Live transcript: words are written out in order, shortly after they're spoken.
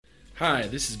Hi,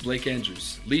 this is Blake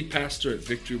Andrews, lead pastor at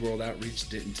Victory World Outreach,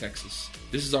 Denton, Texas.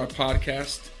 This is our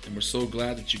podcast, and we're so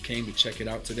glad that you came to check it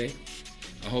out today.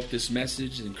 I hope this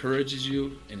message encourages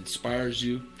you and inspires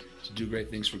you to do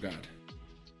great things for God.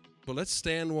 Well, let's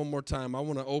stand one more time. I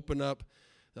want to open up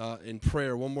in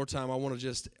prayer one more time.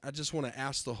 I just want to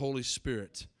ask the Holy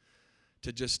Spirit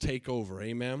to just take over,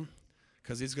 amen?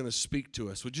 Because he's going to speak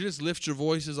to us. Would you just lift your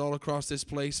voices all across this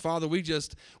place? Father, we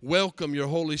just welcome your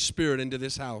Holy Spirit into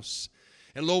this house.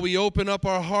 And Lord, we open up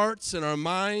our hearts and our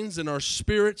minds and our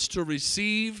spirits to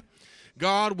receive,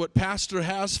 God, what Pastor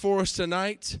has for us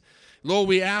tonight. Lord,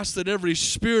 we ask that every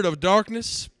spirit of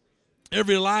darkness,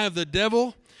 every lie of the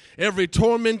devil, every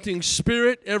tormenting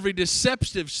spirit, every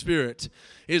deceptive spirit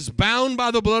is bound by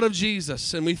the blood of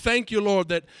Jesus. And we thank you, Lord,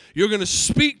 that you're going to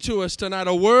speak to us tonight,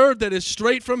 a word that is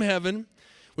straight from heaven.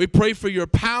 We pray for your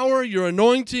power, your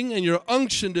anointing, and your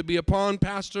unction to be upon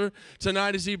Pastor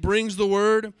tonight as he brings the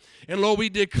word. And Lord, we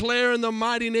declare in the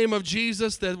mighty name of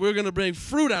Jesus that we're going to bring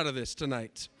fruit out of this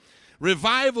tonight.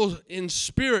 Revival in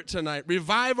spirit tonight.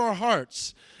 Revive our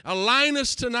hearts. Align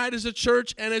us tonight as a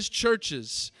church and as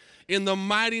churches. In the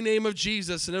mighty name of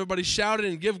Jesus. And everybody shout it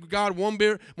and give God one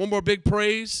more big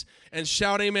praise and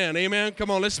shout amen. Amen.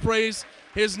 Come on, let's praise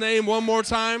his name one more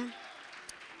time.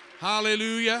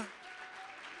 Hallelujah.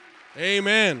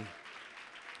 Amen.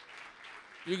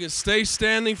 You can stay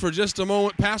standing for just a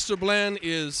moment. Pastor Bland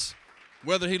is,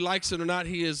 whether he likes it or not,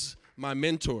 he is my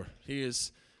mentor. He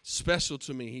is special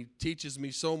to me. He teaches me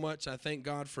so much. I thank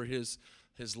God for his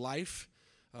life.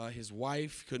 His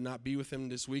wife could not be with him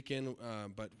this weekend,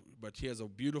 but he has a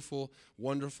beautiful,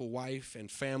 wonderful wife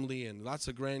and family and lots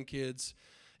of grandkids.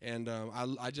 And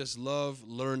I just love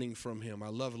learning from him. I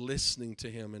love listening to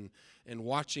him and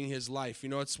watching his life. You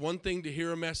know, it's one thing to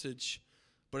hear a message,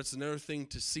 but it's another thing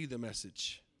to see the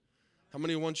message. How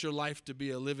many want your life to be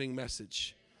a living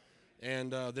message?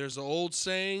 And there's an old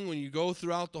saying, when you go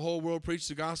throughout the whole world, preach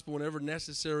the gospel whenever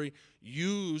necessary,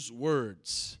 use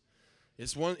words.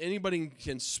 It's one, anybody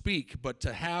can speak, but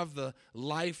to have the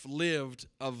life lived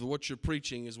of what you're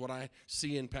preaching is what I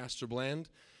see in Pastor Bland.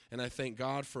 And I thank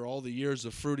God for all the years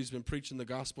of fruit. He's been preaching the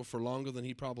gospel for longer than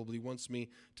he probably wants me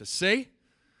to say.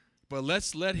 But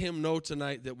let's let him know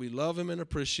tonight that we love him and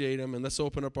appreciate him. And let's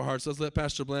open up our hearts. Let's let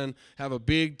Pastor Bland have a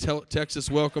big Texas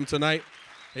welcome tonight.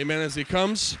 Amen. As he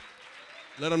comes,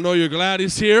 let him know you're glad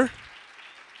he's here.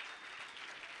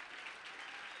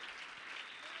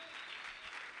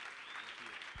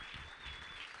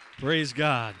 Praise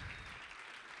God.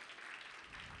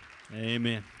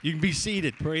 Amen. You can be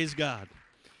seated. Praise God.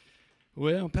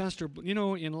 Well, Pastor, you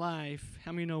know, in life,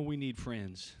 how many know we need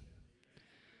friends?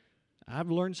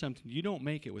 I've learned something. You don't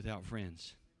make it without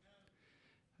friends.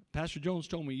 Pastor Jones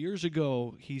told me years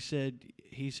ago, he said,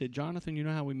 Jonathan, you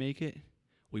know how we make it?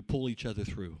 We pull each other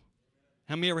through.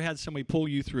 How many ever had somebody pull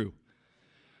you through?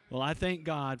 Well, I thank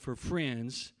God for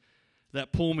friends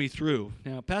that pull me through.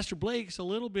 Now, Pastor Blake's a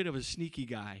little bit of a sneaky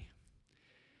guy.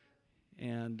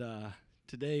 And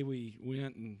today we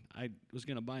went and I was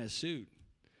going to buy a suit.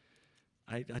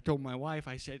 I told my wife,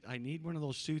 I said, I need one of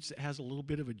those suits that has a little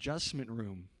bit of adjustment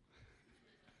room.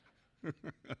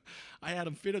 I had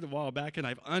them fitted a while back, and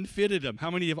I've unfitted them. How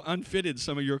many have unfitted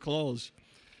some of your clothes?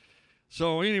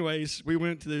 So anyways, we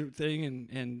went to the thing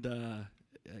and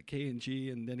K&G,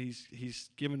 and then he's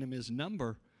given him his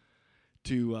number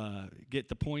to get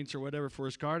the points or whatever for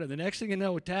his card. And the next thing you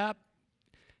know, tap,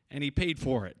 and he paid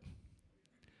for it.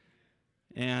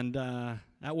 And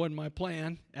that wasn't my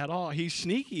plan at all. He's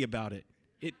sneaky about it.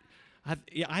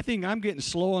 I think I'm getting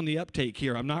slow on the uptake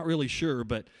here. I'm not really sure,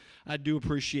 but I do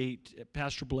appreciate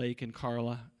Pastor Blake and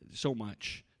Carla so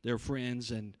much. They're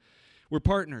friends, and we're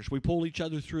partners. We pull each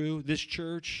other through. This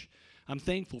church, I'm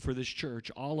thankful for this church,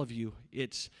 all of you.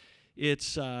 It's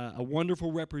a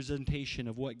wonderful representation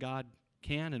of what God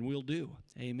can and will do.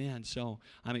 Amen. So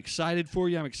I'm excited for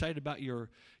you. I'm excited about your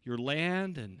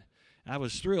land, and I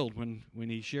was thrilled when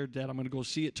he shared that. I'm going to go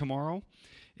see it tomorrow,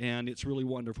 and it's really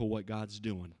wonderful what God's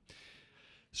doing.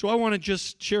 So I want to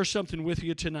just share something with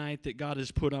you tonight that God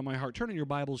has put on my heart. Turn in your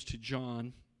Bibles to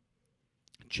John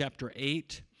chapter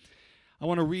 8. I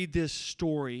want to read this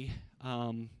story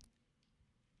about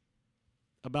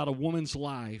a woman's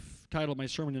life. The title of my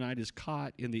sermon tonight is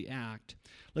Caught in the Act.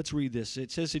 Let's read this.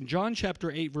 It says in John chapter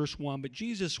 8, verse 1, "But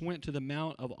Jesus went to the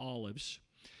Mount of Olives.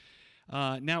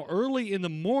 Now early in the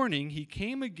morning he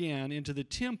came again into the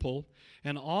temple,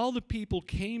 and all the people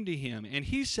came to him, and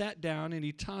he sat down and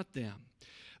he taught them.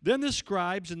 Then the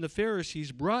scribes and the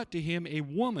Pharisees brought to him a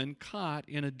woman caught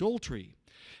in adultery.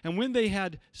 And when they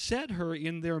had set her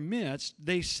in their midst,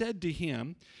 they said to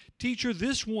him, 'Teacher,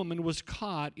 this woman was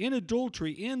caught in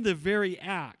adultery in the very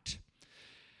act.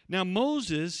 Now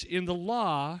Moses in the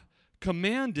law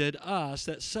commanded us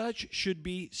that such should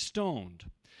be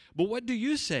stoned. But what do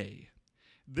you say?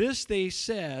 This they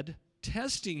said,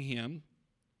 testing him,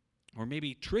 or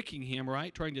maybe tricking him,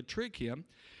 right? Trying to trick him,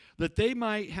 that they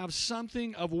might have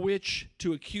something of which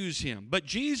to accuse him. But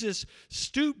Jesus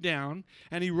stooped down,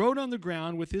 and he wrote on the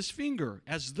ground with his finger,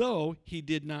 as though he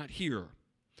did not hear.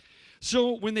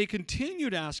 So when they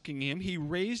continued asking him, he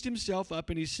raised himself up,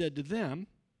 and he said to them,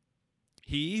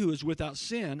 he who is without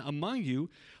sin among you,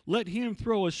 let him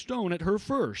throw a stone at her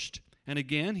first. And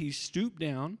again he stooped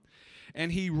down,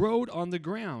 and he wrote on the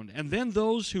ground. And then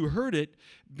those who heard it,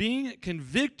 being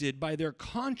convicted by their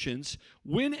conscience,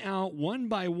 went out one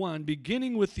by one,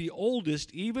 beginning with the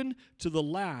oldest even to the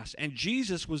last. And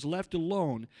Jesus was left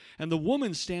alone, and the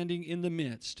woman standing in the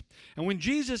midst. And when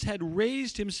Jesus had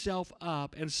raised himself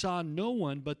up and saw no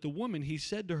one but the woman, he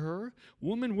said to her,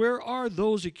 Woman, where are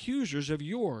those accusers of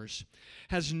yours?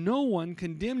 Has no one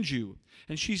condemned you?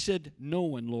 And she said, No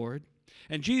one, Lord.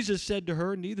 And Jesus said to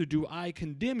her, Neither do I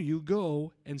condemn you.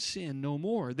 Go and sin no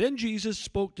more. Then Jesus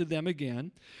spoke to them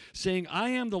again, saying,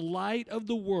 I am the light of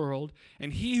the world,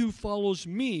 and he who follows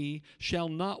me shall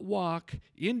not walk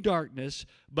in darkness,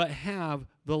 but have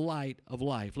the light of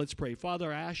life. Let's pray.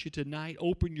 Father, I ask you tonight,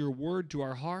 open your word to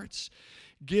our hearts.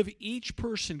 Give each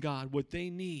person, God, what they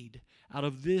need out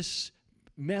of this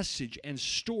message and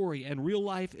story and real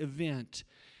life event.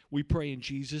 We pray in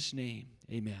Jesus' name.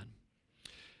 Amen.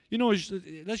 You know,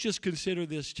 let's just consider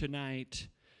this tonight.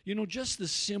 You know, just the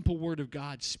simple word of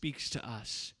God speaks to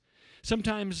us.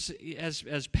 Sometimes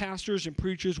as pastors and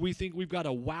preachers, we think we've got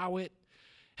to wow it.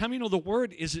 How many know the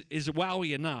word is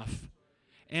wowy enough?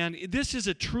 And this is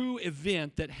a true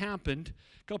event that happened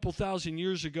a couple thousand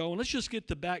years ago. And let's just get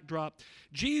the backdrop.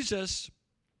 Jesus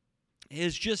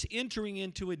is just entering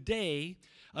into a day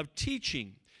of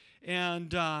teaching.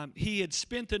 And he had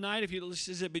spent the night, if you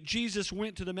listen to it, but Jesus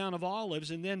went to the Mount of Olives,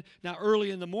 and then now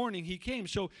early in the morning he came.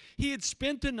 So he had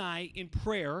spent the night in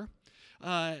prayer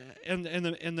at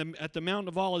the Mount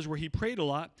of Olives where he prayed a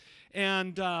lot.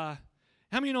 And how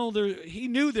many know he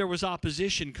knew there was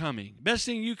opposition coming? Best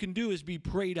thing you can do is be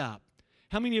prayed up.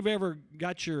 How many have ever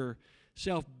got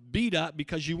yourself beat up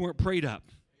because you weren't prayed up?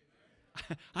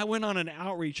 I went on an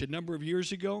outreach a number of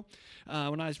years ago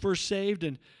when I was first saved,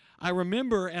 and I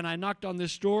remember, and I knocked on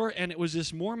this door, and it was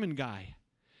this Mormon guy.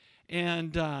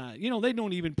 And, they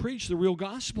don't even preach the real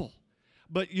gospel.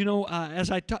 But,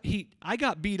 I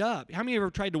got beat up. How many ever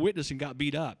tried to witness and got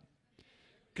beat up?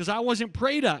 Because I wasn't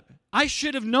prayed up. I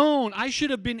should have known. I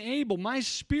should have been able. My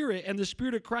spirit and the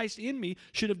Spirit of Christ in me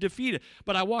should have defeated.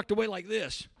 But I walked away like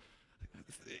this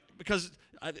because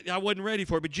I wasn't ready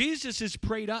for it. But Jesus is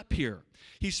prayed up here.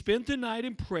 He spent the night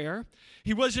in prayer.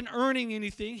 He wasn't earning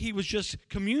anything. He was just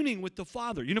communing with the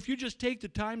Father. You know, if you just take the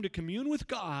time to commune with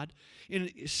God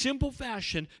in a simple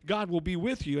fashion, God will be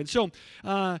with you. And so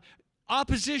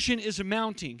opposition is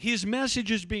mounting. His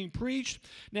message is being preached.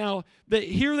 Now,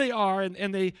 here they are,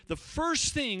 and the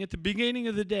first thing at the beginning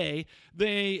of the day,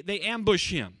 they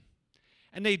ambush him.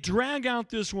 And they drag out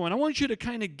this one. I want you to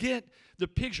kind of get the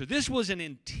picture. This was an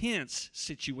intense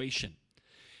situation.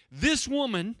 This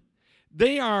woman,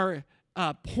 they are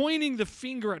pointing the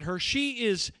finger at her. She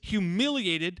is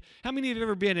humiliated. How many have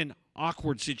ever been in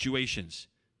awkward situations?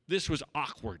 This was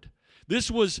awkward. This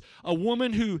was a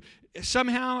woman who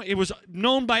somehow it was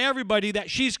known by everybody that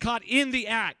she's caught in the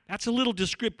act. That's a little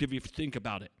descriptive if you think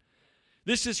about it.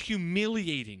 This is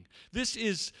humiliating. This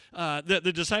is,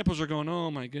 the disciples are going, oh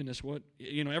my goodness, what,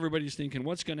 everybody's thinking,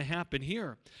 what's going to happen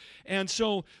here? And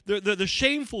so the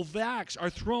shameful facts are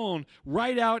thrown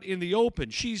right out in the open.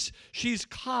 She's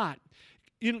caught.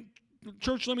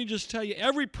 Church, let me just tell you,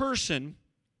 every person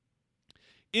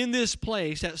in this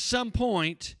place, at some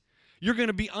point, you're going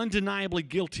to be undeniably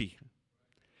guilty.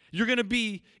 You're going to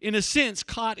be, in a sense,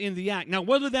 caught in the act. Now,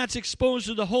 whether that's exposed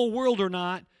to the whole world or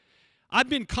not, I've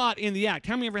been caught in the act.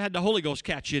 How many ever had the Holy Ghost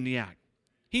catch you in the act?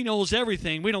 He knows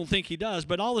everything. We don't think he does.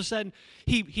 But all of a sudden,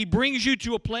 he brings you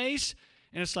to a place,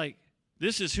 and it's like,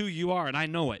 this is who you are, and I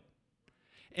know it.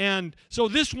 And so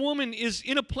this woman is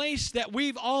in a place that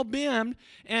we've all been,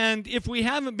 and if we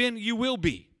haven't been, you will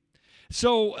be.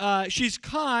 So she's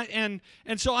caught, and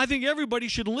so I think everybody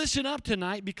should listen up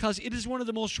tonight because it is one of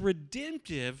the most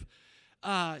redemptive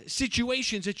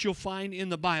situations that you'll find in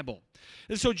the Bible.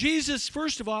 And so Jesus,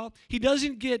 first of all, he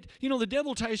doesn't get, the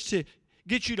devil tries to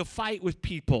get you to fight with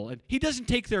people, and he doesn't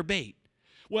take their bait.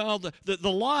 Well,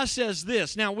 the law says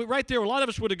this. Now, right there, a lot of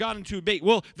us would have gotten into a bait.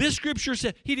 Well, this scripture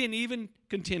said he didn't even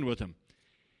contend with them.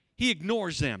 He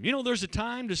ignores them. There's a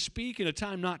time to speak and a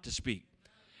time not to speak.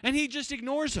 And he just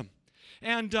ignores them.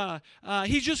 And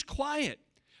he's just quiet.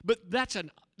 But that's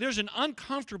there's an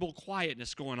uncomfortable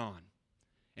quietness going on.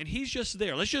 And he's just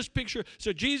there. Let's just picture,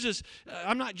 so Jesus,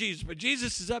 I'm not Jesus, but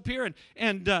Jesus is up here,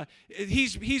 and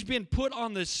he's been put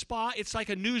on the spot. It's like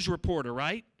a news reporter,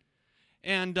 right?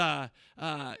 And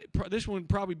this one would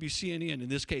probably be CNN in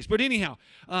this case. But anyhow,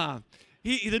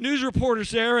 the news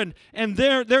reporter's there, and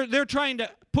they're trying to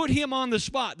put him on the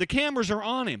spot. The cameras are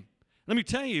on him. Let me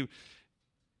tell you,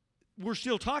 we're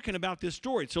still talking about this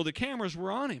story, so the cameras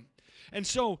were on him. And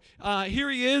so here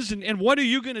he is, and what are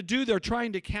you going to do? They're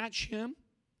trying to catch him.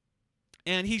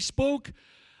 And he spoke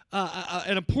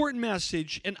an important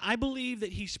message, and I believe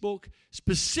that he spoke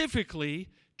specifically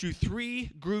to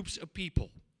 3 groups of people.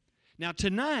 Now,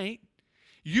 tonight,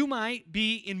 you might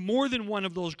be in more than one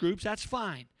of those groups. That's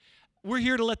fine. We're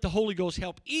here to let the Holy Ghost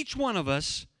help each one of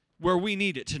us where we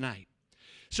need it tonight.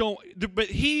 So, but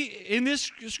in this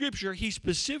scripture, he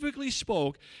specifically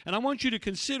spoke, and I want you to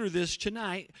consider this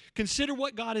tonight. Consider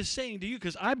what God is saying to you,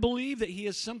 because I believe that he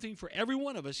has something for every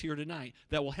one of us here tonight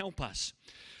that will help us.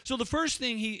 So the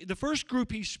first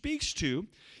group he speaks to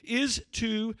is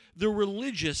to the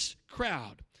religious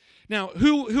crowd. Now,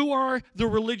 who are the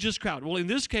religious crowd? Well, in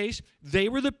this case, they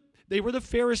were the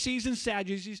Pharisees and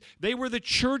Sadducees. They were the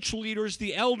church leaders,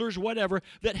 the elders, whatever,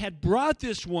 that had brought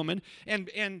this woman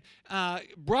and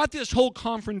brought this whole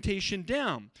confrontation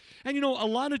down. And you know, a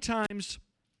lot of times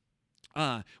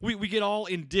we get all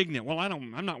indignant. Well,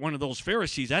 I'm not one of those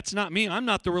Pharisees. That's not me. I'm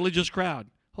not the religious crowd.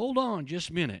 Hold on just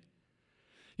a minute.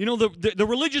 You know, the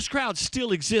religious crowd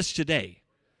still exists today.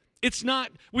 It's not,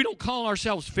 we don't call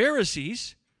ourselves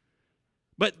Pharisees.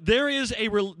 But there is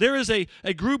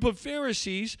a group of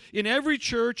Pharisees in every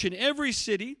church, in every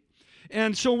city,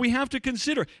 and so we have to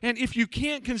consider. And if you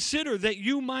can't consider that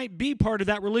you might be part of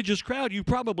that religious crowd, you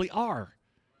probably are.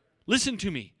 Listen to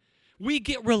me. We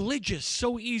get religious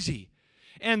so easy.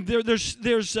 And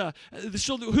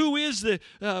so who is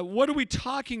what are we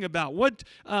talking about?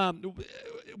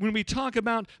 When we talk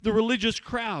about the religious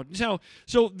crowd?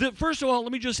 First of all,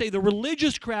 let me just say the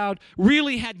religious crowd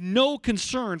really had no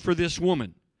concern for this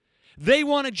woman. They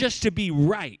wanted just to be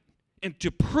right and to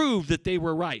prove that they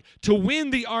were right, to win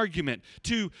the argument,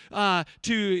 to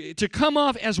come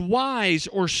off as wise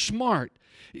or smart.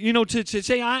 You know, to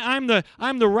say I'm the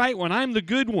right one, I'm the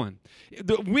good one.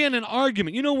 Win an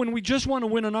argument. You know, when we just want to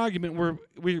win an argument,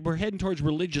 we're heading towards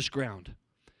religious ground.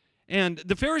 And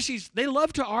the Pharisees, they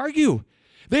love to argue.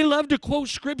 They love to quote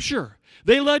Scripture.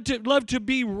 They love to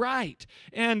be right.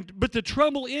 But the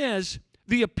trouble is,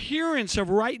 the appearance of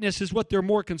rightness is what they're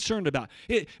more concerned about.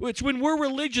 It's when we're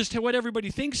religious to what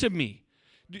everybody thinks of me.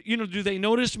 You know, do they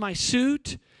notice my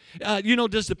suit?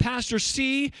 Does the pastor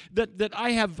see that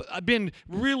I have been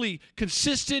really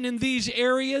consistent in these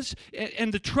areas?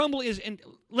 And the trouble is, and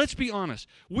let's be honest,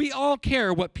 we all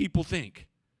care what people think.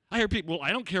 I hear people, well,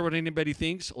 I don't care what anybody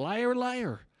thinks. Liar,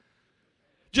 liar.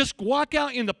 Just walk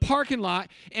out in the parking lot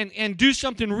and do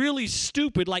something really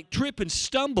stupid like trip and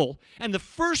stumble, and the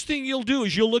first thing you'll do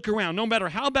is you'll look around, no matter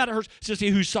how bad it hurts, to see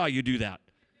who saw you do that.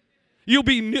 You'll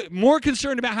be more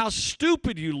concerned about how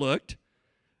stupid you looked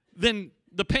than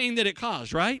the pain that it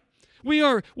caused, right? We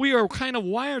are kind of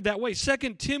wired that way.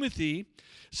 2 Timothy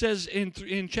says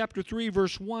in chapter 3,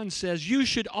 verse 1 says, "You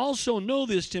should also know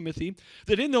this, Timothy,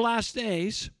 that in the last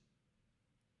days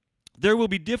there will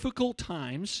be difficult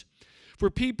times, for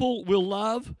people will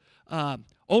love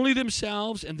only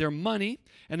themselves and their money,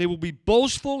 and they will be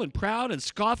boastful and proud and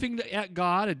scoffing at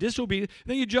God and disobedient."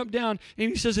 Then you jump down, and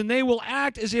he says, "And they will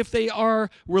act as if they are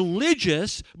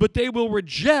religious, but they will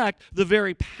reject the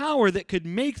very power that could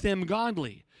make them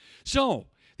godly." So,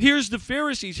 here's the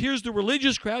Pharisees, here's the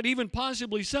religious crowd, even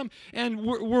possibly some, and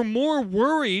we're more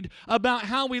worried about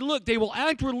how we look. They will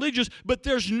act religious, but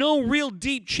there's no real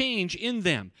deep change in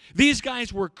them. These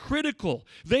guys were critical.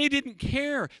 They didn't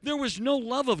care. There was no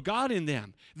love of God in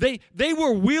them. They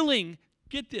were willing,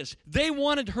 get this, they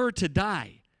wanted her to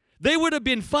die. They would have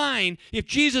been fine if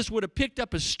Jesus would have picked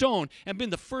up a stone and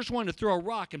been the first one to throw a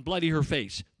rock and bloody her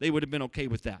face. They would have been okay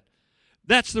with that.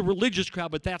 That's the religious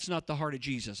crowd, but that's not the heart of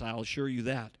Jesus. I'll assure you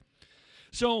that.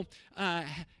 So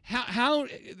how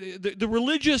the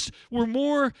religious were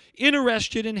more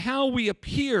interested in how we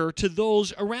appear to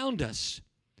those around us.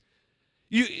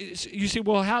 You say,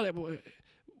 well,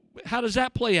 how does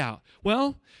that play out?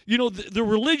 Well, you know, the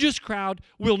religious crowd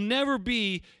will never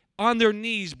be on their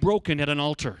knees broken at an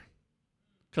altar,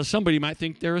 because somebody might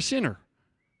think they're a sinner.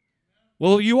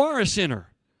 Well, you are a sinner.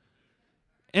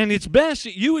 And it's best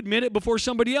that you admit it before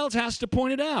somebody else has to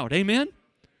point it out. Amen?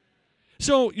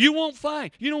 So you won't find.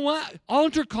 You know what?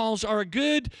 Altar calls are a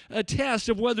good test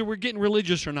of whether we're getting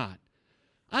religious or not.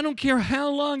 I don't care how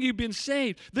long you've been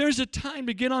saved. There's a time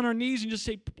to get on our knees and just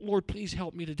say, Lord, please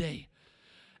help me today.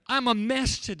 I'm a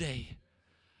mess today.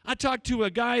 I talked to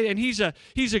a guy, and he's a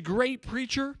great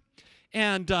preacher,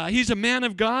 and he's a man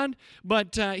of God,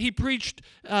 but he preached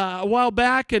a while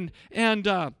back, and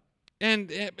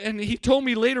he told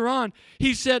me later on,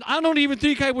 he said, I don't even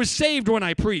think I was saved when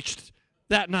I preached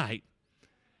that night.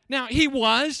 Now, he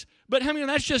was, but I mean,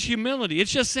 that's just humility.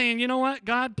 It's just saying, you know what,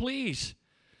 God, please.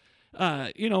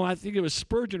 I think it was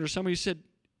Spurgeon or somebody said,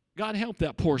 God help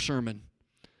that poor sermon.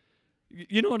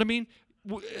 You know what I mean?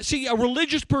 See, a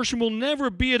religious person will never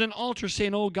be at an altar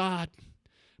saying, oh, God,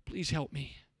 please help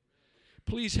me.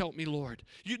 Please help me, Lord.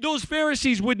 Those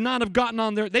Pharisees would not have gotten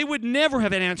on there. They would never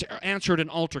have answered an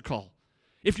altar call.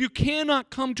 If you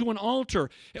cannot come to an altar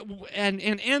and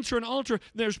answer an altar,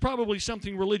 there's probably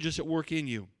something religious at work in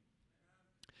you.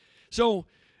 So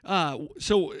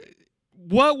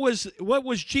what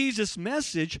was Jesus'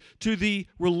 message to the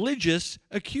religious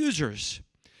accusers?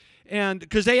 And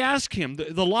because they asked him,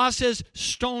 the law says,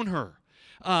 stone her.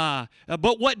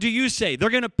 But what do you say? They're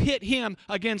going to pit him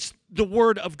against the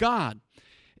Word of God.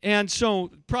 And so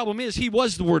the problem is, he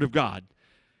was the Word of God.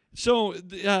 So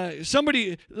let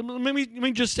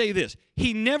me just say this.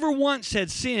 He never once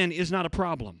said sin is not a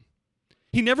problem.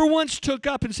 He never once took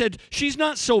up and said, she's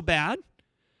not so bad.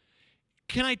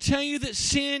 Can I tell you that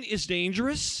sin is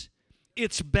dangerous?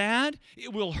 It's bad.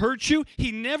 It will hurt you.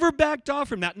 He never backed off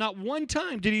from that. Not one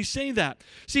time did he say that.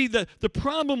 See, the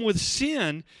problem with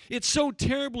sin, it's so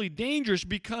terribly dangerous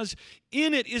because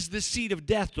in it is the seed of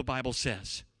death, the Bible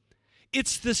says.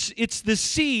 It's the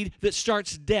seed that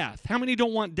starts death. How many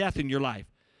don't want death in your life?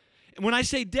 And when I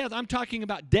say death, I'm talking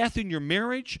about death in your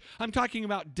marriage. I'm talking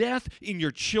about death in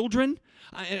your children.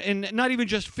 And not even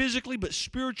just physically, but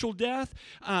spiritual death.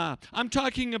 I'm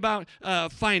talking about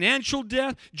financial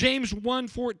death. James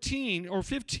 1:14 or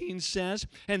 15 says,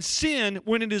 and sin,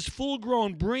 when it is full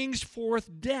grown, brings forth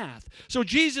death. So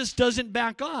Jesus doesn't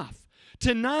back off.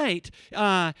 Tonight,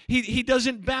 he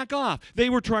doesn't back off. They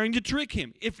were trying to trick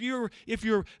him. If you're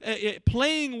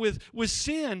playing with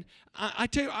sin, I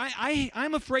tell you,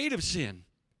 I'm afraid of sin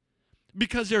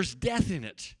because there's death in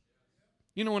it.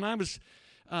 You know, when I was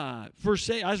I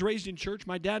was raised in church.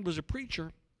 My dad was a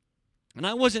preacher, and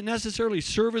I wasn't necessarily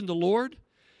serving the Lord,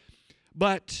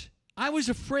 but I was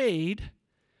afraid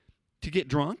to get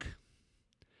drunk.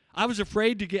 I was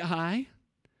afraid to get high.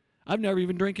 I've never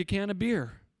even drank a can of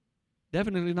beer.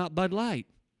 Definitely not Bud Light.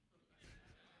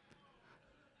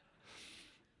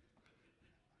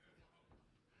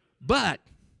 But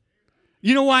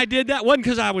you know why I did that? It wasn't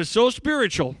because I was so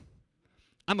spiritual.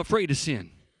 I'm afraid of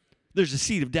sin. There's a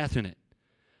seed of death in it.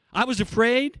 I was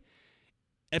afraid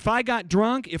if I got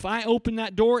drunk, if I opened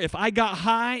that door, if I got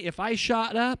high, if I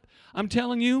shot up, I'm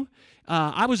telling you,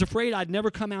 I was afraid I'd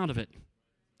never come out of it.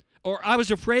 Or I was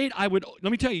afraid I would,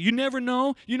 let me tell you, you never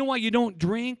know. You know why you don't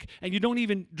drink and you don't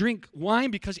even drink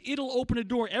wine? Because it'll open a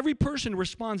door. Every person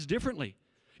responds differently.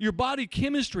 Your body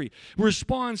chemistry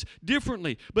responds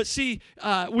differently. But see,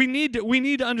 we need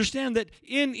to understand that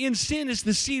in sin is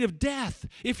the seed of death.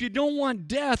 If you don't want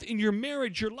death in your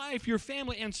marriage, your life, your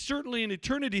family, and certainly in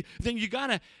eternity, then you got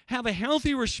to have a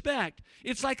healthy respect.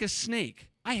 It's like a snake.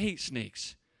 I hate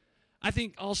snakes. I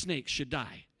think all snakes should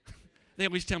die. They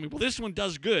always tell me, well, this one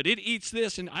does good. It eats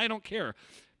this, and I don't care.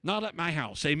 Not at my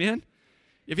house. Amen?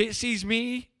 If it sees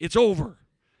me, it's over.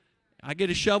 I get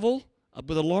a shovel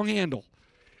with a long handle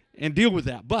and deal with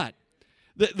that. But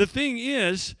the thing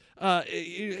is,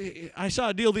 I saw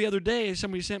a deal the other day.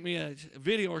 Somebody sent me a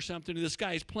video or something. This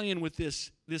guy's playing with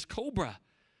this cobra.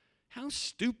 How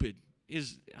stupid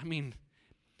is,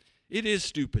 it is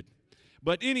stupid.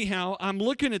 But anyhow, I'm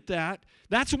looking at that.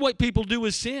 That's what people do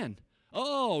with sin.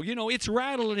 Oh, it's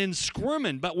rattling and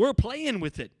squirming, but we're playing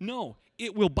with it. No,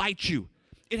 it will bite you.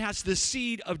 It has the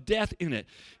seed of death in it.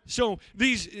 So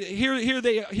here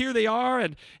they are,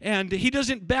 and he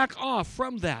doesn't back off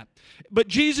from that. But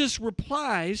Jesus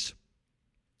replies,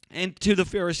 and to the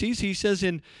Pharisees, he says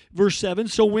in verse 7,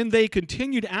 so when they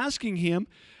continued asking him,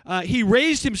 he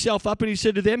raised himself up and he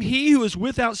said to them, he who is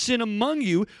without sin among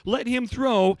you, let him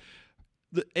throw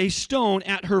a stone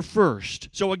at her first.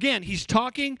 So again, he's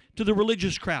talking to the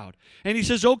religious crowd. And he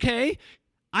says, okay,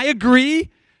 I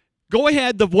agree. Go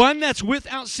ahead. The one that's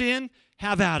without sin,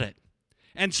 have at it.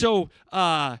 And so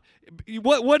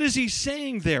what is he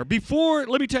saying there?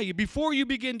 Let me tell you, before you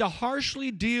begin to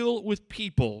harshly deal with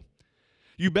people,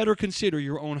 you better consider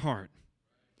your own heart.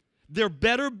 There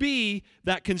better be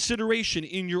that consideration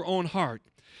in your own heart.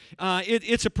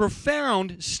 It's a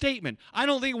profound statement. I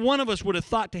don't think one of us would have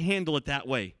thought to handle it that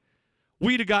way.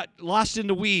 We'd have got lost in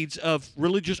the weeds of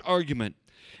religious argument.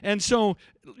 And so,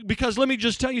 because let me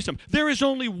just tell you something. There is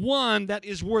only one that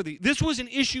is worthy. This was an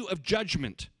issue of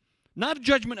judgment. Not a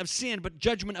judgment of sin, but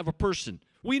judgment of a person.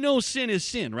 We know sin is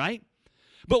sin, right?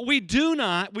 But we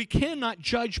cannot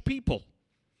judge people.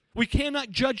 We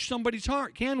cannot judge somebody's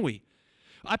heart, can we?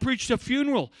 I preached a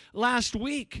funeral last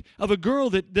week of a girl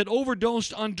that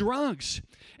overdosed on drugs.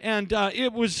 And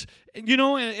it was,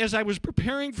 as I was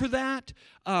preparing for that,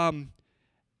 I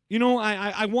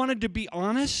wanted to be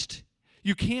honest.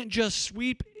 You can't just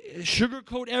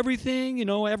sugarcoat everything.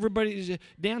 Everybody's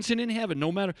dancing in heaven,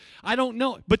 no matter. I don't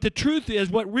know. But the truth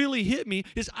is, what really hit me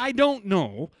is I don't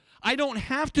know. I don't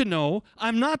have to know.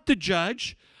 I'm not the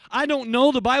judge. I don't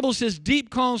know. The Bible says deep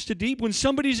calls to deep. When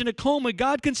somebody's in a coma,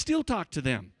 God can still talk to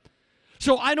them.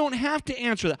 So I don't have to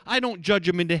answer that. I don't judge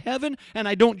them into heaven, and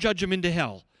I don't judge them into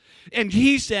hell. And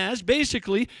he says,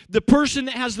 basically, the person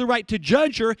that has the right to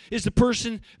judge her is the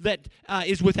person that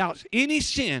is without any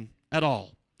sin at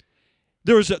all.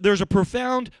 There's a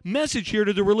profound message here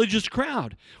to the religious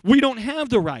crowd. We don't have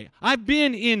the right. I've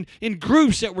been in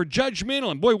groups that were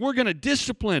judgmental, and boy, we're going to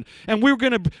discipline, and we're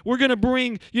going to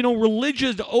bring,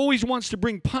 religion always wants to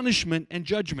bring punishment and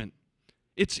judgment.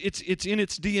 It's in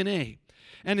its DNA.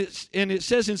 And it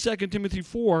says in 2 Timothy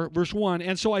 4, verse 1,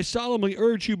 "And so I solemnly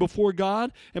urge you before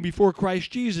God and before Christ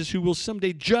Jesus, who will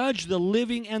someday judge the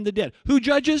living and the dead." Who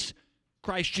judges?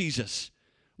 Christ Jesus.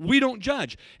 We don't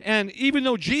judge. And even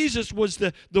though Jesus was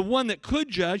the one that could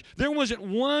judge, there wasn't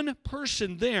one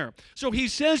person there. So he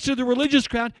says to the religious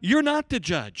crowd, you're not the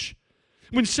judge.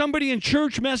 When somebody in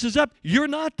church messes up, you're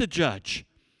not the judge.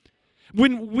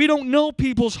 When we don't know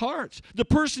people's hearts, the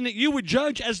person that you would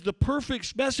judge as the perfect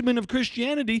specimen of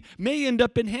Christianity may end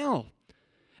up in hell.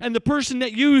 And the person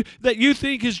that you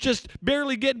think is just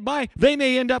barely getting by, they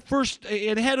may end up first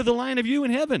and head of the line of you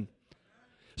in heaven.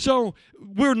 So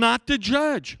we're not the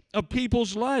judge of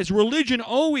people's lives. Religion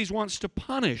always wants to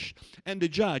punish and to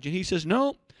judge. And he says,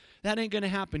 no, that ain't going to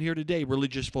happen here today,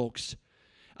 religious folks.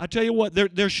 I tell you what,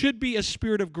 there should be a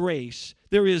spirit of grace.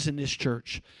 There is in this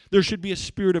church. There should be a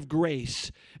spirit of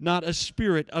grace, not a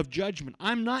spirit of judgment.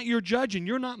 I'm not your judge, and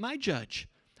you're not my judge.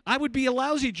 I would be a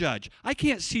lousy judge. I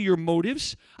can't see your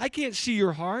motives. I can't see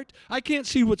your heart. I can't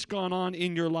see what's gone on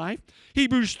in your life.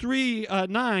 Hebrews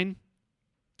 3:9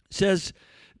 says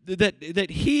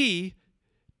that he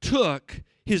took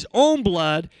his own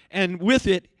blood, and with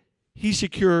it he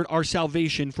secured our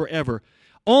salvation forever.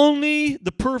 Only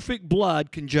the perfect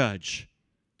blood can judge,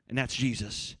 and that's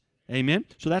Jesus. Amen?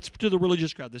 So that's to the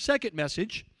religious crowd. The second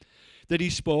message that he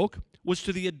spoke was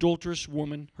to the adulterous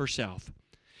woman herself.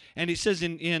 And it says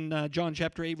in John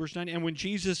chapter 8, verse 9, "And when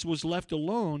Jesus was left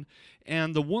alone,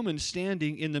 and the woman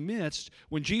standing in the midst,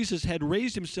 when Jesus had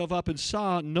raised himself up and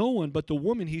saw no one but the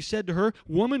woman, he said to her,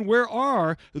 'Woman, where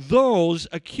are those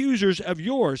accusers of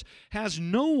yours? Has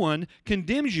no one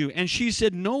condemned you?' And she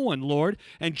said, 'No one, Lord.'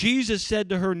 And Jesus said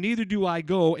to her, 'Neither do I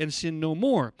go, and sin no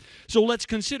more.'" So let's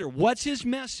consider, what's his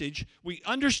message? We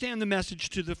understand the message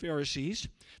to the Pharisees.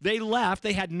 They left.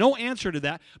 They had no answer to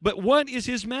that. But what is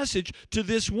his message to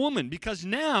this woman? Because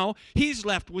now he's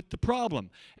left with the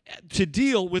problem to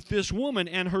deal with this woman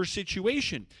and her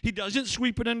situation. He doesn't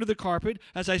sweep it under the carpet.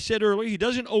 As I said earlier, he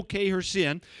doesn't okay her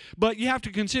sin. But you have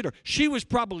to consider, she was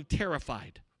probably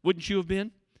terrified. Wouldn't you have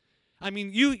been? I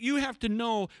mean, you have to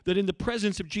know that in the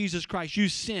presence of Jesus Christ, you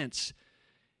sense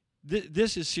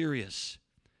this is serious.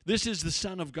 This is the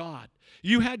Son of God.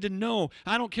 You had to know,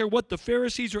 I don't care what the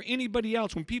Pharisees or anybody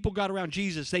else, when people got around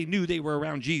Jesus, they knew they were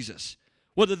around Jesus.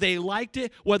 Whether they liked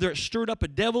it, whether it stirred up a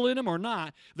devil in them or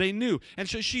not, they knew. And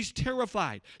so she's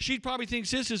terrified. She probably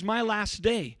thinks, this is my last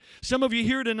day. Some of you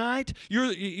here tonight,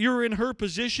 you're in her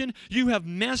position. You have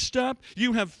messed up.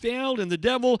 You have failed, and the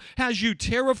devil has you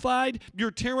terrified.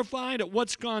 You're terrified at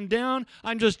what's gone down.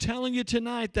 I'm just telling you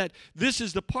tonight that this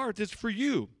is the part that's for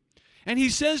you. And he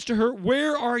says to her,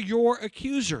 "Where are your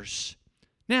accusers?"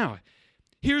 Now,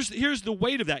 here's the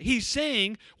weight of that. He's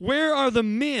saying, where are the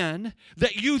men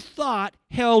that you thought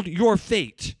held your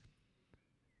fate?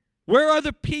 Where are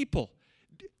the people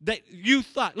that you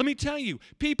thought? Let me tell you,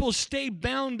 people stay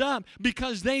bound up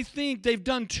because they think they've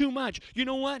done too much. You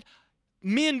know what?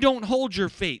 Men don't hold your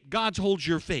fate. God holds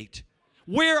your fate.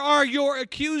 Where are your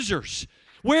accusers?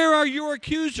 Where are your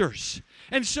accusers?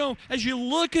 And so, as you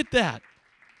look at that,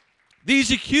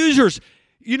 these accusers,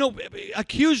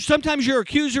 sometimes your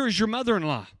accuser is your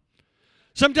mother-in-law.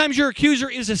 Sometimes your accuser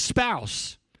is a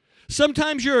spouse.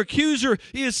 Sometimes your accuser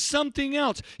is something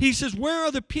else. He says, where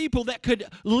are the people that could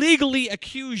legally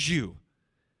accuse you?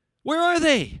 Where are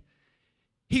they?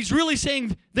 He's really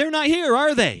saying, they're not here,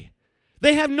 are they?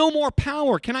 They have no more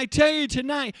power. Can I tell you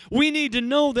tonight, we need to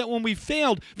know that when we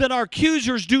failed, that our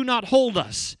accusers do not hold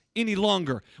us any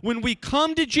longer. When we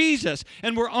come to Jesus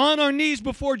and we're on our knees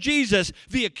before Jesus,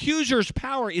 the accuser's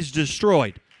power is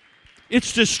destroyed.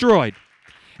 It's destroyed.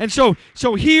 And so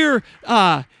here,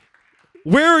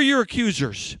 where are your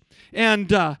accusers?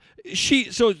 And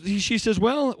she says,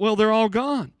 well, they're all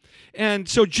gone. And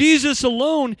so Jesus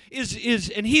alone is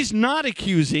and he's not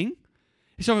accusing.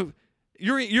 So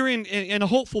you're in a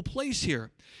hopeful place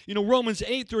here. You know, Romans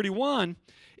 8:31,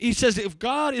 he says, if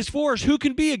God is for us, who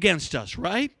can be against us,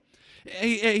 right?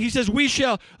 He says,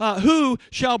 who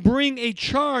shall bring a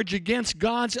charge against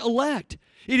God's elect?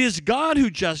 It is God who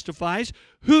justifies.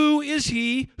 Who is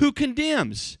he who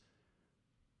condemns?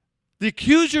 The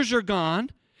accusers are gone.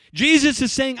 Jesus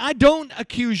is saying, I don't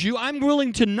accuse you. I'm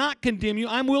willing to not condemn you.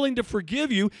 I'm willing to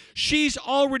forgive you. She's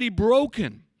already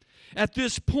broken at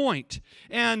this point.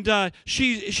 And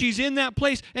she's in that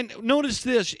place. And notice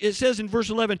this. It says in verse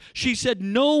 11, she said,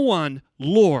 no one,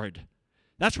 Lord.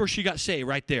 That's where she got saved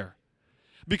right there.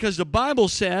 Because the Bible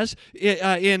says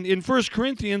in 1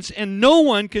 Corinthians, and no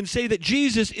one can say that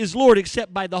Jesus is Lord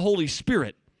except by the Holy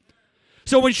Spirit.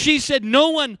 So when she said, no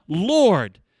one,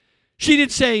 Lord, she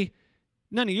didn't say,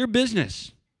 none of your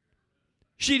business.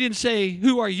 She didn't say,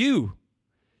 who are you?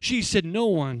 She said, no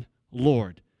one,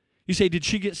 Lord. You say, did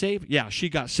she get saved? Yeah, she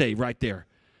got saved right there.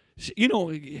 You know,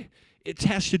 it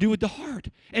has to do with the heart.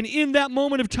 And in that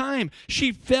moment of time,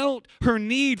 she felt her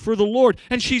need for the Lord.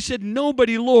 And she said,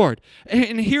 nobody, Lord.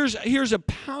 And here's a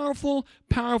powerful,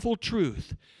 powerful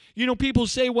truth. You know, people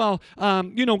say, well,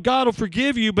 God will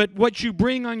forgive you, but what you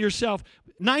bring on yourself,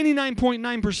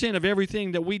 99.9% of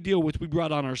everything that we deal with, we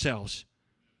brought on ourselves.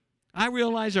 I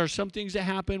realize there are some things that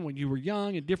happen when you were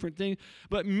young and different things,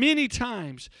 but many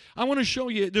times, I want to show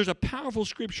you, there's a powerful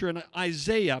scripture in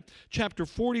Isaiah chapter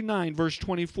 49, verse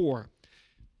 24.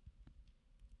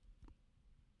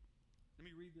 Let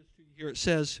me read this to you here. It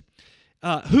says,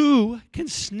 who can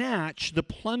snatch the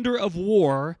plunder of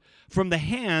war from the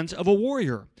hands of a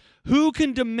warrior? Who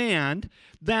can demand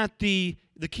that the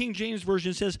King James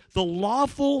Version says, the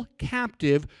lawful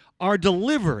captive are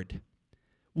delivered?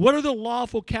 What are the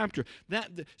lawful capture?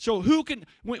 So who can,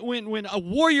 when a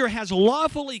warrior has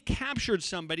lawfully captured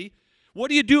somebody, what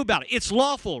do you do about it? It's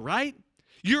lawful, right?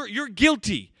 You're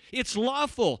guilty. It's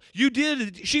lawful.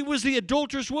 She was the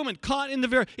adulterous woman caught in the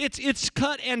very, it's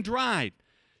cut and dried.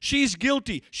 She's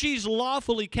guilty. She's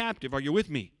lawfully captive. Are you with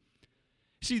me?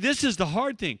 See, this is the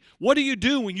hard thing. What do you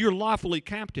do when you're lawfully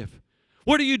captive?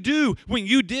 What do you do when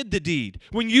you did the deed?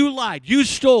 When you lied, you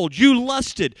stole, you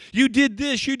lusted, you did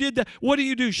this, you did that. What do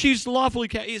you do? She's lawfully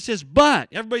captive. It says, but.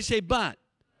 Everybody say, but.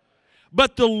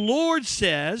 But the Lord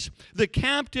says the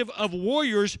captive of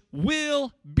warriors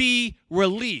will be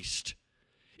released.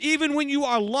 Even when you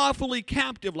are lawfully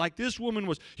captive, like this woman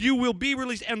was, you will be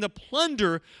released, and the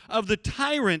plunder of the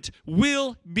tyrant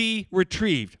will be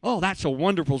retrieved. Oh, that's a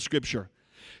wonderful scripture.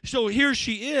 So here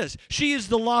she is. She is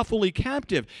the lawfully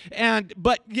captive,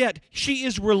 but yet she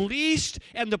is released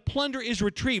and the plunder is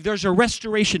retrieved. There's a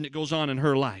restoration that goes on in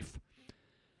her life.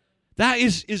 That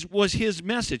was his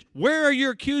message. Where are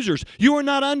your accusers? You are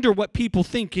not under what people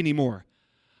think anymore.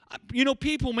 You know,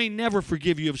 people may never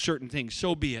forgive you of certain things.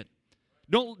 So be it.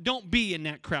 Don't be in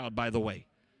that crowd, by the way.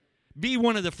 Be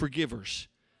one of the forgivers,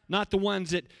 not the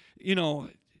ones that, you know.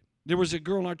 There was a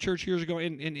girl in our church years ago,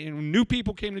 and new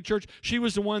people came to church. She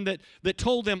was the one that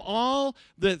told them all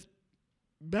the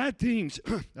bad things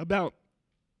about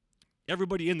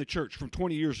everybody in the church from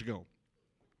 20 years ago.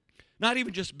 Not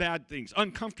even just bad things,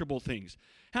 uncomfortable things.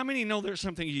 How many know there's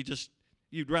something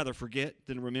you'd rather forget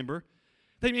than remember?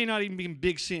 They may not even be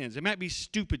big sins. It might be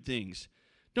stupid things.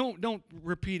 Don't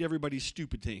repeat everybody's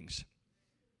stupid things.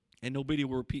 And nobody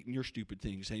will repeat your stupid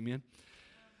things, amen?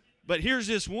 But here's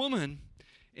this woman.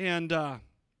 And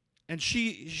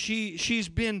she's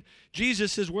been,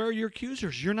 Jesus says, where are your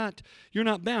accusers? You're not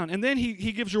bound. And then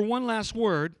he gives her one last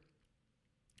word.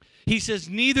 He says,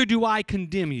 neither do I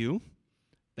condemn you.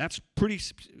 That's pretty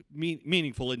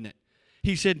meaningful, isn't it?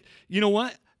 He said, you know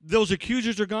what? Those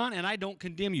accusers are gone, and I don't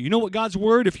condemn you. You know what God's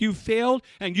word, if you've failed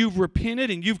and you've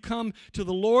repented and you've come to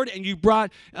the Lord and you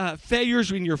brought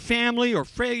failures in your family or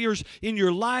failures in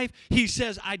your life, he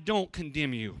says, I don't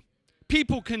condemn you.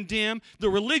 People condemn. The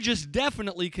religious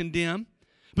definitely condemn.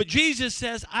 But Jesus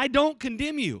says, I don't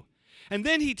condemn you. And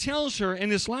then he tells her,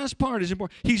 and this last part is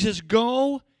important, he says,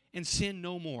 go and sin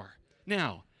no more.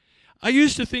 Now, I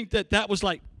used to think that was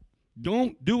like,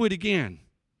 don't do it again.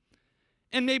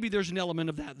 And maybe there's an element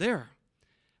of that there.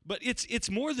 But it's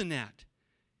more than that.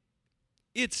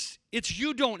 It's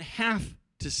you don't have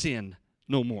to sin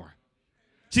no more.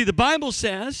 See, the Bible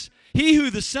says He who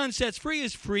the Son sets free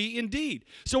is free indeed.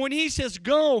 So when he says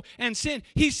go and sin,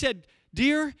 he said,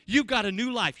 dear, you've got a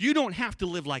new life. You don't have to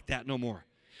live like that no more.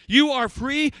 You are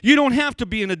free. You don't have to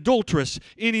be an adulteress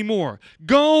anymore.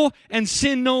 Go and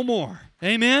sin no more.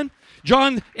 Amen?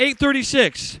 John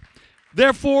 8:36.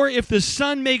 Therefore, if the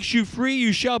Son makes you free,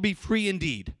 you shall be free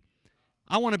indeed.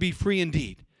 I want to be free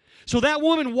indeed. So that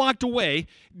woman walked away,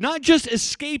 not just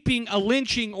escaping a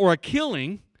lynching or a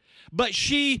killing, but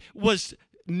she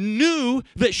knew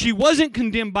that she wasn't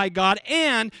condemned by God,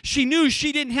 and she knew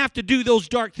she didn't have to do those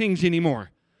dark things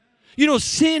anymore. You know,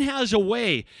 sin has a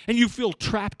way, and you feel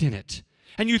trapped in it.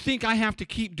 And you think, I have to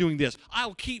keep doing this.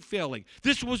 I'll keep failing.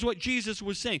 This was what Jesus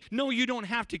was saying. No, you don't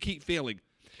have to keep failing.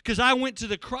 Because I went to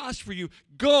the cross for you.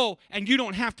 Go, and you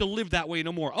don't have to live that way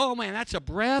no more. Oh, man, that's a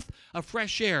breath of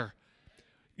fresh air.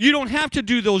 You don't have to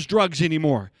do those drugs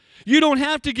anymore. You don't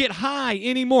have to get high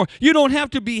anymore. You don't have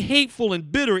to be hateful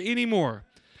and bitter anymore.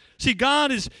 See,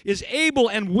 God is able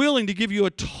and willing to give you a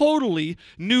totally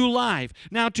new life.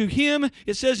 Now to him,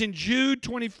 it says in Jude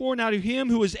 24, now to him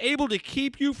who is able to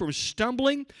keep you from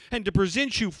stumbling and to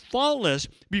present you faultless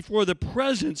before the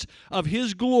presence of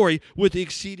his glory with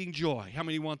exceeding joy. How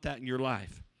many want that in your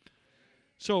life?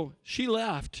 So she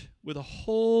left with a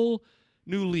whole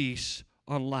new lease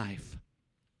on life.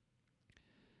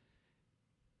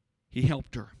 He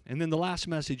helped her. And then the last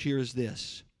message here is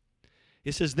this.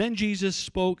 It says, then Jesus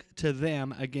spoke to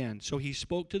them again. So he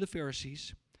spoke to the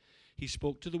Pharisees, he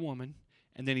spoke to the woman,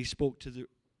 and then he spoke to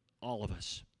all of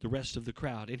us, the rest of the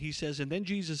crowd. And he says, and then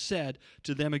Jesus said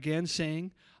to them again,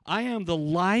 saying, I am the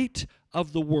light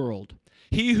of the world.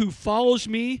 He who follows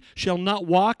me shall not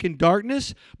walk in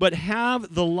darkness, but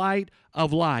have the light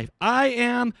of life. I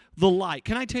am the light.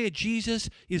 Can I tell you, Jesus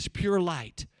is pure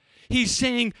light. He's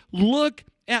saying, look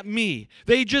at me.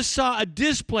 They just saw a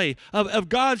display of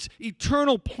God's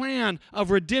eternal plan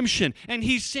of redemption. And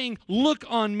he's saying, look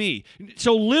on me.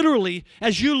 So literally,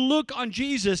 as you look on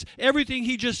Jesus, everything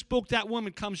he just spoke, that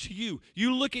woman comes to you.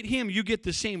 You look at him, you get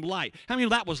the same light. How many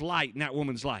that was light in that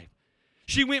woman's life?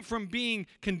 She went from being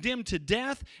condemned to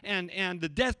death and the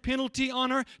death penalty on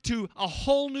her to a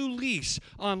whole new lease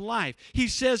on life. He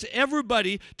says,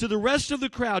 everybody, to the rest of the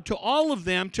crowd, to all of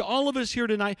them, to all of us here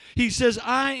tonight, he says,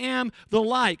 I am the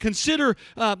light. Consider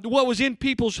what was in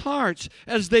people's hearts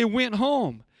as they went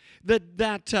home. That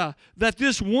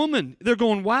this woman, they're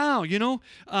going, wow, you know,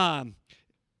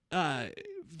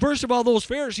 first of all, those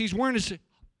Pharisees weren't as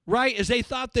right as they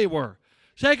thought they were.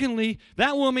 Secondly,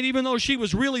 that woman, even though she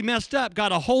was really messed up,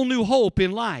 got a whole new hope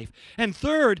in life. And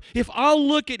third, if I'll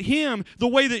look at him the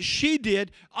way that she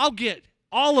did, I'll get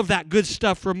all of that good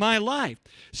stuff for my life.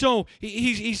 So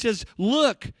he says,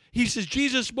 look, he says,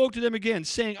 Jesus spoke to them again,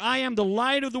 saying, I am the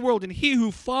light of the world, and he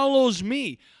who follows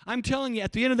me. I'm telling you,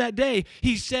 at the end of that day,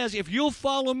 he says, if you'll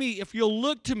follow me, if you'll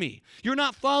look to me, you're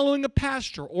not following a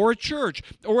pastor or a church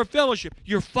or a fellowship.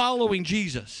 You're following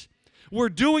Jesus. We're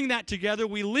doing that together.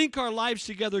 We link our lives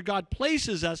together. God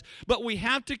places us, but we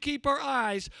have to keep our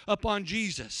eyes upon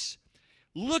Jesus.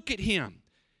 Look at him.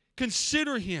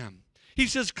 Consider him. He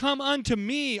says, come unto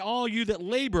me, all you that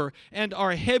labor and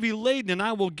are heavy laden, and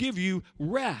I will give you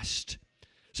rest.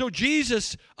 So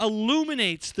Jesus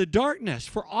illuminates the darkness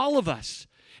for all of us.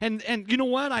 And you know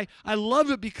what? I love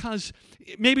it because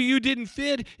maybe you didn't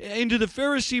fit into the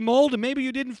Pharisee mold, and maybe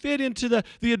you didn't fit into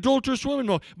the adulterous woman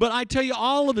mold. But I tell you,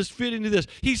 all of us fit into this.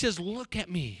 He says, look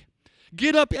at me.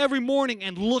 Get up every morning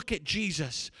and look at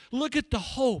Jesus. Look at the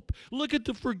hope. Look at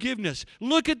the forgiveness.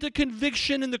 Look at the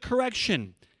conviction and the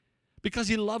correction. Because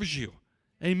he loves you.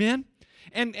 Amen?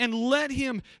 And let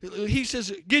him, he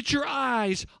says, get your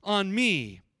eyes on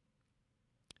me.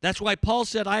 That's why Paul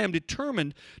said, I am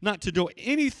determined not to do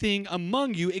anything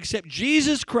among you except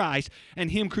Jesus Christ and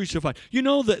him crucified. You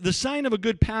know, the sign of a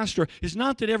good pastor is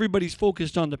not that everybody's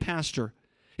focused on the pastor.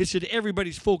 It's that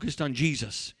everybody's focused on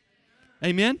Jesus.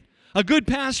 Amen? A good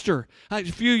pastor. A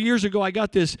few years ago, I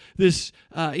got this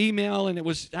email, and it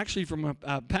was actually from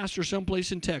a pastor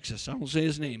someplace in Texas. I won't say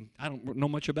his name. I don't know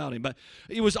much about him. But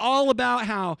it was all about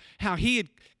how he had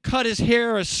cut his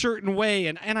hair a certain way.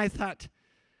 And I thought,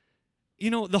 you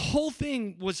know, the whole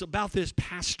thing was about this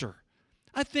pastor.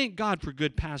 I thank God for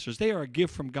good pastors. They are a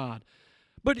gift from God.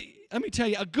 But let me tell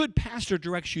you, a good pastor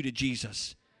directs you to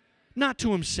Jesus, not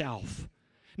to himself.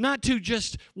 Not to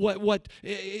just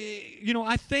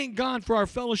I thank God for our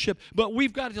fellowship, but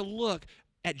we've got to look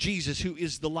at Jesus, who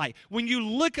is the light. When you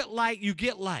look at light, you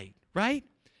get light, right?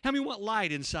 How many want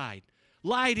light inside?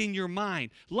 Light in your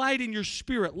mind, light in your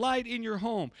spirit, light in your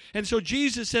home. And so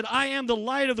Jesus said, I am the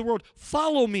light of the world.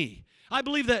 Follow me. I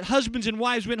believe that husbands and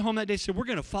wives went home that day and said, we're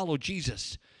going to follow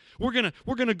Jesus. We're going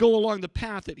to go along the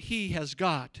path that he has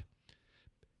got.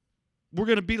 we're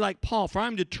going to be like Paul, for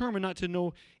I'm determined not to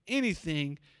know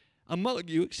anything among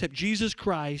you except Jesus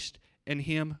Christ and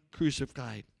him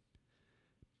crucified.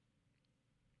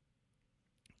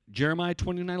 Jeremiah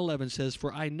 29:11 says,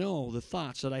 for I know the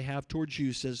thoughts that I have towards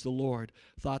you, says the Lord,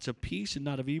 thoughts of peace and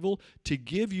not of evil, to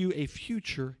give you a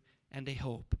future and a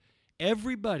hope.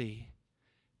 Everybody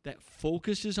that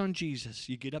focuses on Jesus,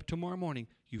 you get up tomorrow morning,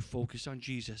 you focus on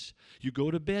Jesus. You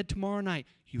go to bed tomorrow night,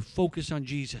 you focus on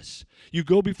Jesus. You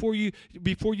go before you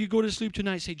go to sleep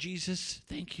tonight, say, Jesus,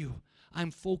 thank you. I'm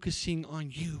focusing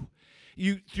on you.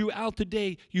 You throughout the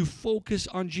day, you focus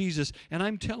on Jesus. And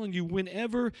I'm telling you,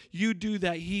 whenever you do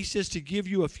that, he says to give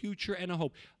you a future and a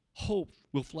hope. Hope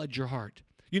will flood your heart.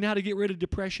 You know how to get rid of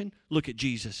depression? Look at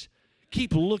Jesus.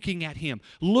 Keep looking at him.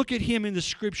 Look at him in the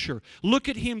scripture. Look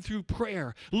at him through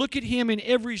prayer. Look at him in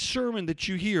every sermon that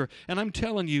you hear. And I'm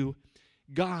telling you,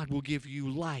 God will give you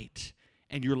light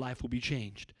and your life will be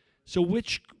changed. So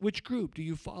which group do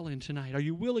you fall in tonight? Are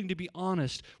you willing to be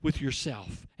honest with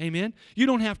yourself? Amen? You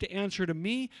don't have to answer to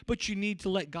me, but you need to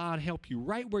let God help you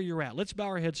right where you're at. Let's bow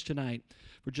our heads tonight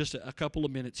for just a couple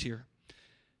of minutes here.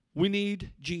 We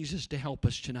need Jesus to help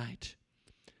us tonight.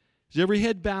 Is every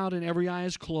head bowed and every eye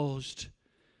is closed?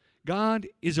 God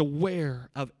is aware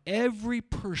of every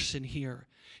person here.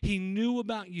 He knew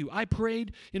about you. I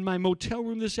prayed in my motel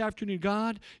room this afternoon.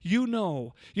 God, you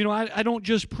know. I don't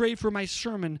just pray for my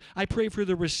sermon. I pray for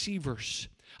the receivers.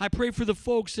 I pray for the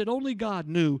folks that only God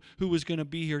knew who was going to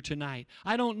be here tonight.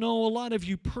 I don't know a lot of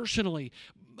you personally,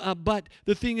 but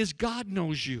the thing is, God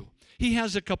knows you. He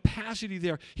has a capacity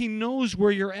there. He knows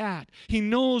where you're at. He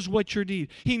knows what you need.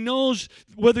 He knows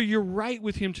whether you're right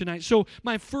with him tonight. So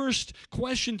my first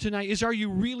question tonight is, are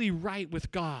you really right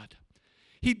with God?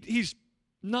 He's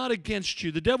not against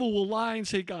you. The devil will lie and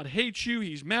say God hates you,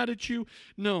 he's mad at you.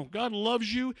 No, God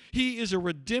loves you. He is a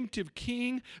redemptive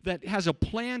king that has a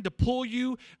plan to pull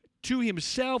you to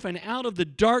himself and out of the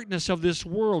darkness of this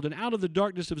world and out of the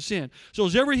darkness of sin. So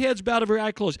as every head's bowed, every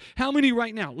eye closed, how many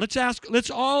right now?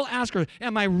 Let's all ask her,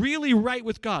 am I really right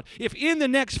with God? If in the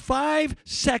next 5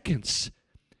 seconds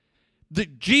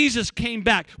that Jesus came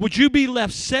back, would you be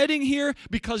left sitting here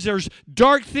because there's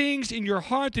dark things in your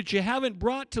heart that you haven't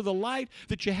brought to the light,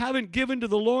 that you haven't given to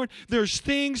the Lord? There's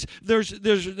things, there's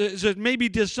maybe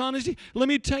dishonesty. Let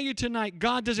me tell you tonight,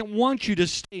 God doesn't want you to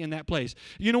stay in that place.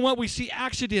 You know what? We see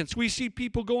accidents. We see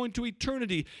people going to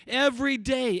eternity. Every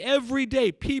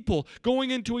day, people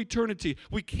going into eternity.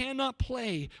 We cannot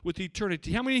play with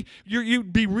eternity. How many, you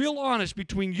be real honest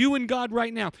between you and God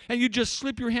right now, and you just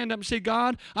slip your hand up and say,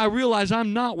 God, I realize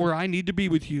I'm not where I need to be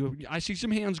with you. I see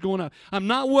some hands going up. I'm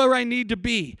not where I need to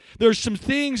be. There's some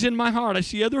things in my heart. I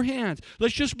see other hands.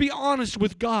 Let's just be honest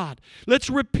with God. Let's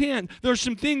repent. There's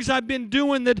some things I've been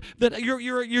doing that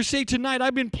you're saying tonight,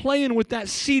 I've been playing with that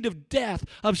seed of death,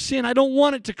 of sin. I don't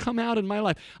want it to come out in my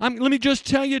life. Let me just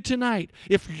tell you tonight,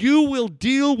 if you will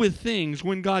deal with things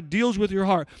when God deals with your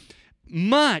heart,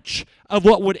 much of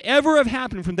what would ever have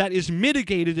happened from that is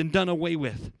mitigated and done away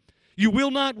with. You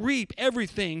will not reap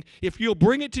everything if you'll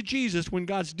bring it to Jesus when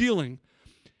God's dealing.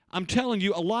 I'm telling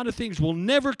you, a lot of things will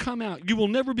never come out. You will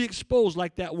never be exposed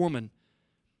like that woman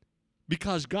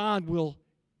because God will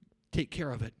take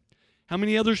care of it. How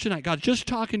many others tonight? God's just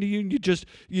talking to you and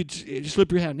you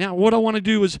slip your hand. Now, what I want to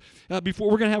do is,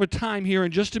 before we're going to have a time here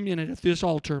in just a minute at this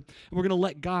altar, and we're going to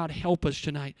let God help us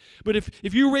tonight. But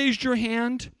if you raised your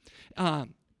hand, I'd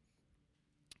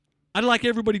like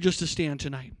everybody just to stand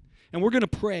tonight. And we're going to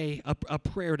pray a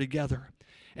prayer together.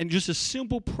 And just a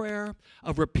simple prayer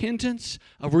of repentance,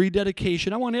 of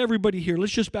rededication. I want everybody here,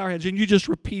 let's just bow our heads and you just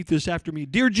repeat this after me.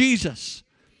 Dear Jesus,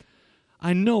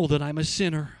 I know that I'm a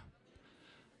sinner.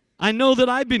 I know that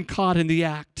I've been caught in the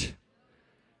act.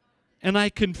 And I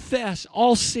confess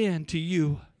all sin to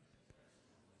you.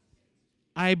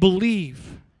 I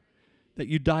believe that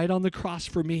you died on the cross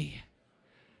for me.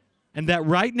 And that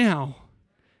right now,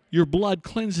 your blood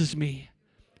cleanses me.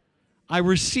 I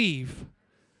receive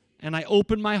and I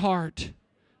open my heart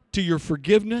to your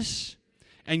forgiveness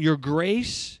and your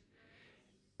grace,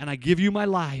 and I give you my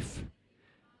life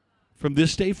from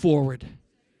this day forward.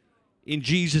 In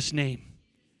Jesus' name,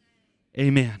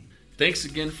 amen. Thanks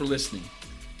again for listening.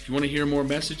 If you want to hear more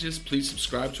messages, please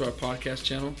subscribe to our podcast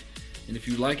channel. And if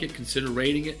you like it, consider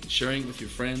rating it and sharing it with your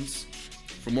friends.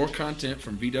 For more content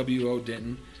from VWO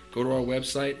Denton, go to our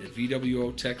website at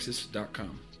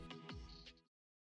VWOTexas.com.